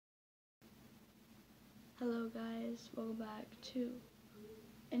Hello guys, welcome back to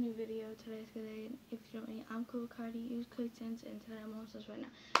a new video. Today's good day. If you don't know me, I'm Cool Cardi, use Quick Sense, and today I'm on this right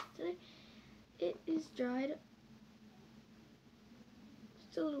now. Today it is dried.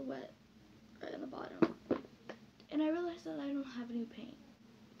 Still a little wet right on the bottom. And I realized that I don't have any paint.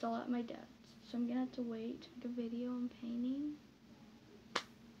 It's all at my dad's. So I'm gonna have to wait to make a video on painting.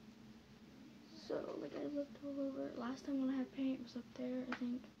 So like I looked all over. Last time when I had paint it was up there, I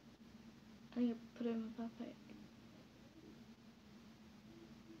think I put it in my backpack.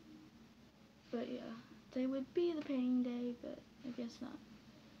 But yeah, today would be the painting day, but I guess not.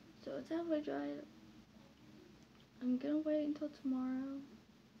 So it's halfway dried. I'm gonna wait until tomorrow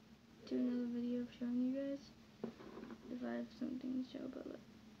to do another video showing you guys if I have something to show. But look.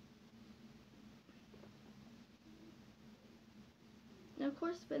 Now of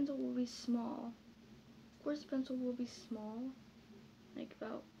course the pencil will be small. Of course the pencil will be small, like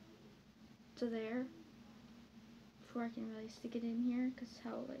about to there, before I can really stick it in here, because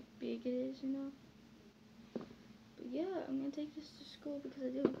how like big it is, you know. But yeah, I'm gonna take this to school because I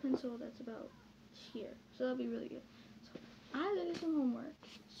do have a pencil that's about here, so that'll be really good. So I gotta do some homework.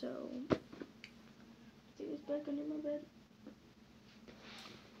 So take this back under my bed.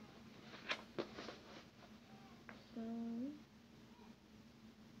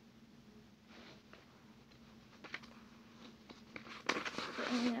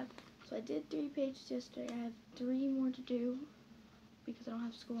 So I did 3 pages yesterday. I have 3 more to do because I don't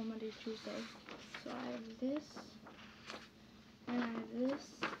have school on Monday and Tuesday. So I have this, and I have this,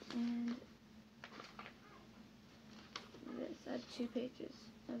 and this. I have 2 pages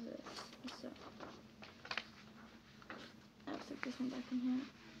of this. So I'll stick this one back in here.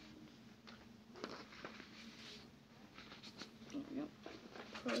 There we go.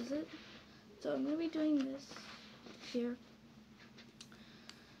 Close it. So I'm going to be doing this here.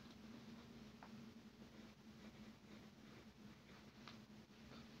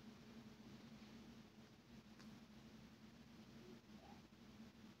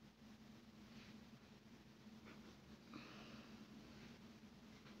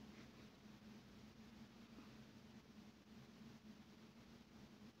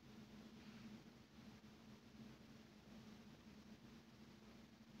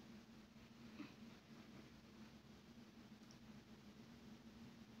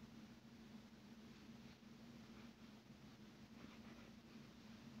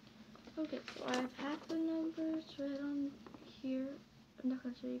 Okay, so I have half the numbers right on here. I'm not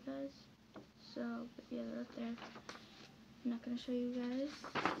going to show you guys. So, but yeah, they're up there. I'm not going to show you guys.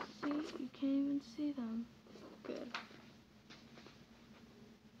 See? You can't even see them. Good.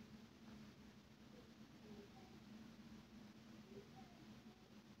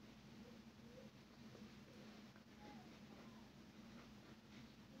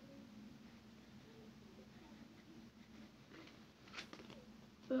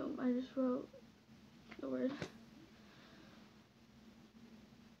 Boom, I just wrote the word.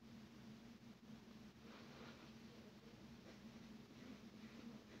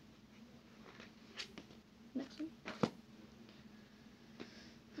 Next one.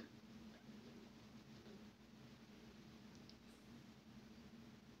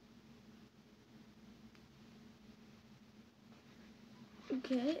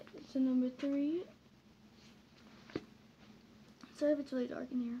 Okay, so number 3. Sorry if it's really dark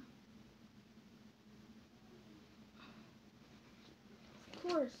in here. Of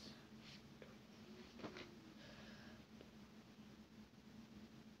course.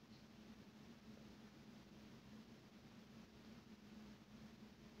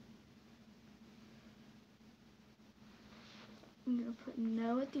 I'm gonna put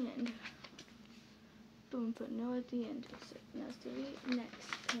no at the end. Boom, put no at the end. So now let's do the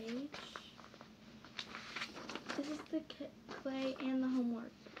next page. This is the clay and the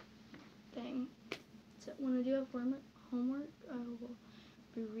homework thing. So when I do have homework, I will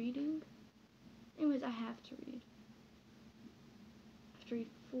be reading. Anyways, I have to read. I have to read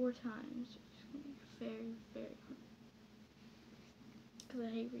 4 times, which is going to be very, very hard. Because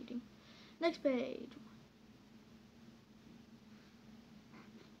I hate reading. Next page.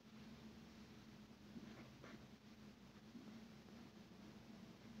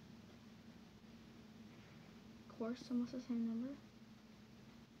 Of course, almost the same number.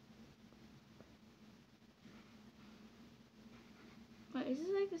 Wait, is this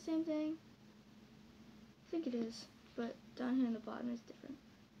like the same thing? I think it is, but down here in the bottom is different.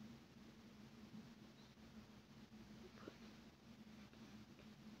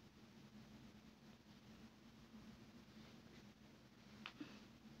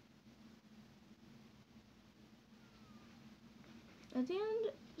 At the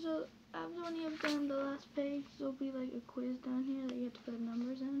end, so I've only done the last page.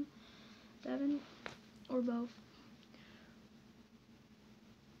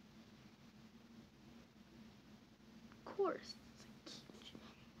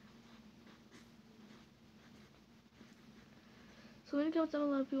 So in the comments down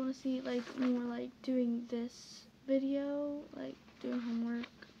below if you want to see like more like doing this video, like doing homework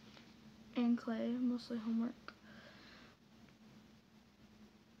and clay, mostly homework.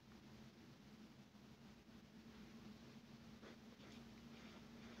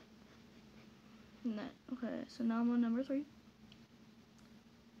 And that, okay, so now I'm on number 3.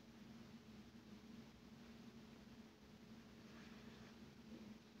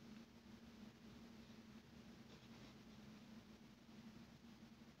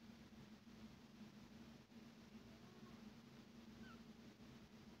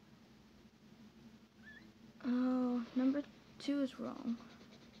 Oh, number 2 is wrong.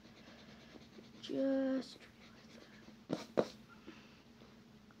 Just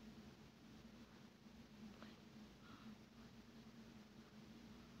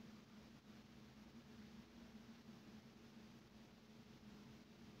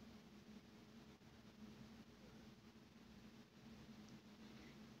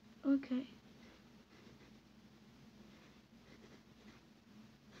okay.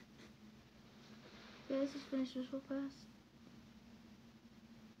 Yeah, let's just finish this real fast.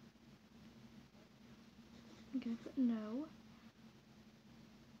 I'm gonna put no.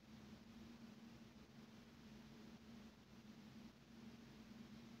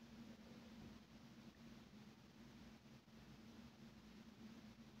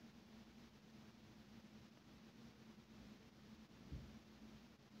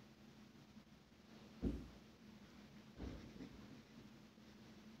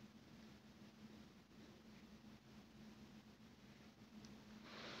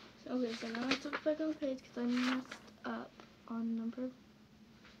 Okay, so now let's look back on the page because I messed up on number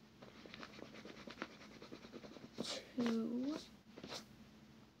 2.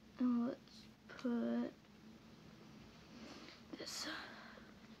 And let's put this.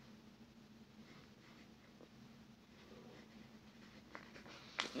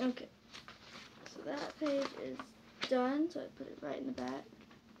 Okay, so that page is done, so I put it right in the back.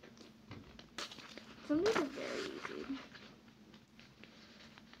 Some of these are very easy.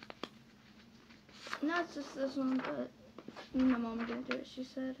 Not just this one, but my mom was gonna do it, she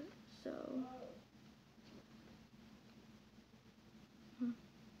said, so.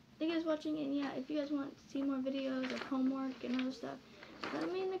 Thank you guys for watching, and yeah, if you guys want to see more videos of homework and other stuff,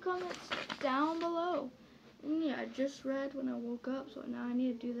 let me in the comments down below. And yeah, I just read when I woke up, so now I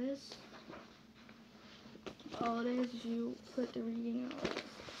need to do this. All it is you put the reading and all that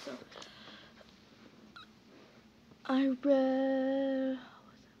stuff. So I read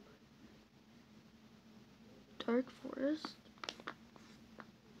Dark Forest.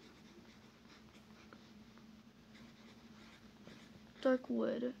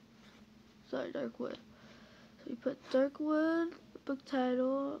 Darkwood. Sorry, Darkwood. So you put Darkwood, book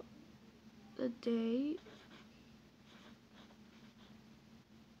title, the date.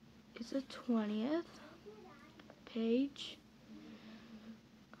 It's the 20th. Page.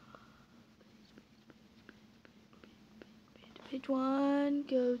 Page 1,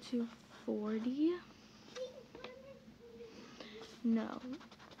 go to 40. No.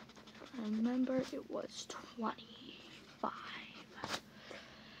 I remember it was 25.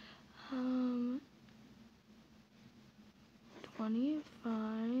 25,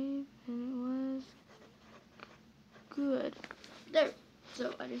 and it was good. There.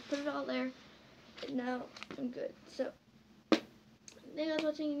 So I just put it all there, and now I'm good. So thank you guys for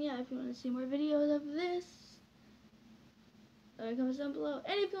watching, and yeah, if you want to see more videos of this, comments down below.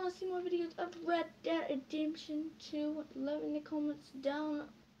 And if you want to see more videos of Red Dead Redemption 2, let me in the comments down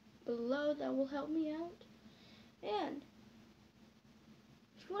below. That will help me out. And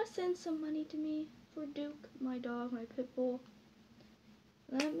if you want to send some money to me for Duke, my dog, my pit bull,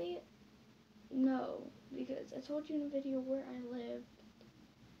 let me know, because I told you in a video where I lived,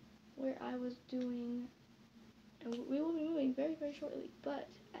 where I was doing, and we will be moving very, very shortly. But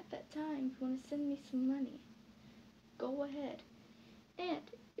at that time, if you want to send me some money, go ahead.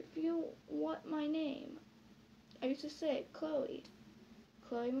 And if you want my name, I used to say Chloe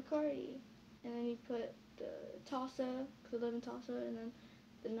McCarty, and then you put the Tulsa, because I live in Tulsa, and then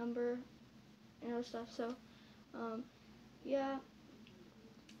the number and other stuff. So, yeah.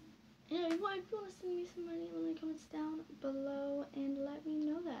 And if you want to send me some money, let me in the comments down below and let me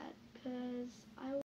know that, because I will